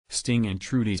Sting and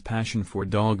Trudie's passion for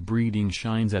dog breeding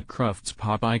shines at Crufts.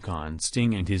 Pop icon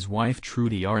Sting and his wife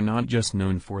Trudie are not just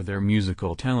known for their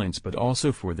musical talents but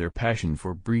also for their passion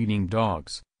for breeding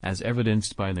dogs, as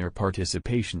evidenced by their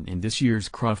participation in this year's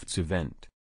Crufts event.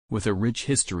 With a rich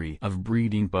history of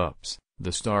breeding pups,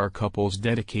 the star couple's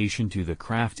dedication to the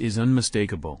craft is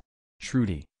unmistakable.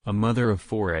 Trudie, a mother of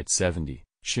 4 at 70,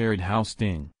 shared how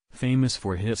Sting, famous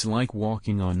for hits like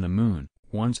Walking on the Moon,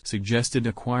 once suggested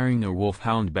acquiring a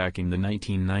wolfhound back in the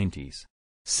 1990s.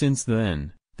 Since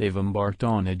then, they've embarked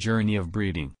on a journey of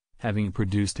breeding, having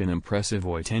produced an impressive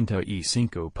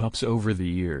 85 pups over the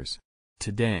years.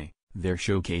 Today, they're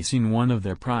showcasing one of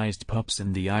their prized pups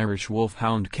in the Irish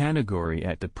Wolfhound category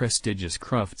at the prestigious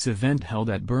Crufts event held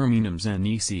at Birmingham's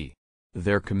NEC.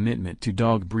 Their commitment to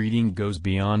dog breeding goes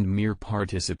beyond mere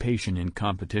participation in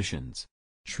competitions.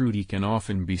 Trudie can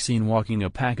often be seen walking a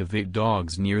pack of 8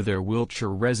 dogs near their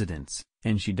Wiltshire residence,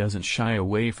 and she doesn't shy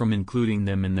away from including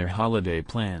them in their holiday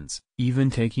plans, even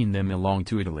taking them along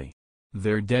to Italy.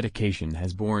 Their dedication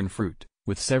has borne fruit,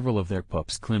 with several of their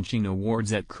pups clinching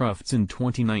awards at Crufts in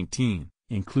 2019,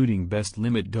 including Best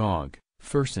Limit Dog,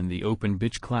 First in the Open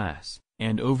Bitch class,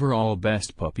 and overall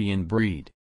Best Puppy and Breed.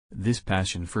 This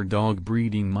passion for dog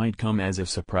breeding might come as a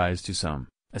surprise to some,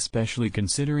 especially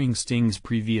considering Sting's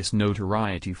previous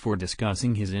notoriety for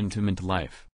discussing his intimate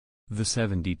life. The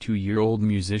 72-year-old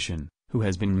musician, who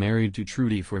has been married to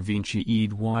Trudie for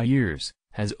 28 years,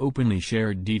 has openly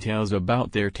shared details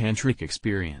about their tantric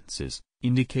experiences,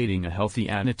 indicating a healthy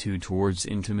attitude towards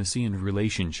intimacy and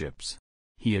relationships.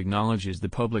 He acknowledges the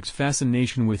public's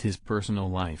fascination with his personal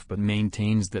life but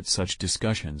maintains that such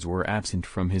discussions were absent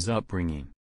from his upbringing.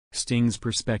 Sting's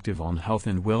perspective on health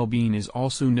and well-being is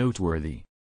also noteworthy.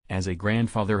 As a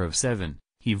grandfather of 7,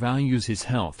 he values his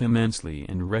health immensely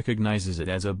and recognizes it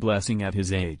as a blessing at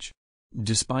his age.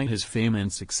 Despite his fame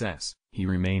and success, he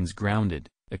remains grounded,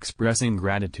 expressing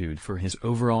gratitude for his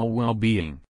overall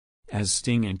well-being. As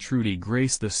Sting and Trudie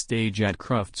grace the stage at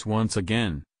Crufts once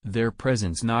again, their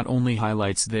presence not only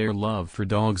highlights their love for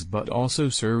dogs but also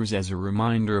serves as a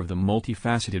reminder of the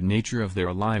multifaceted nature of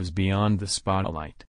their lives beyond the spotlight.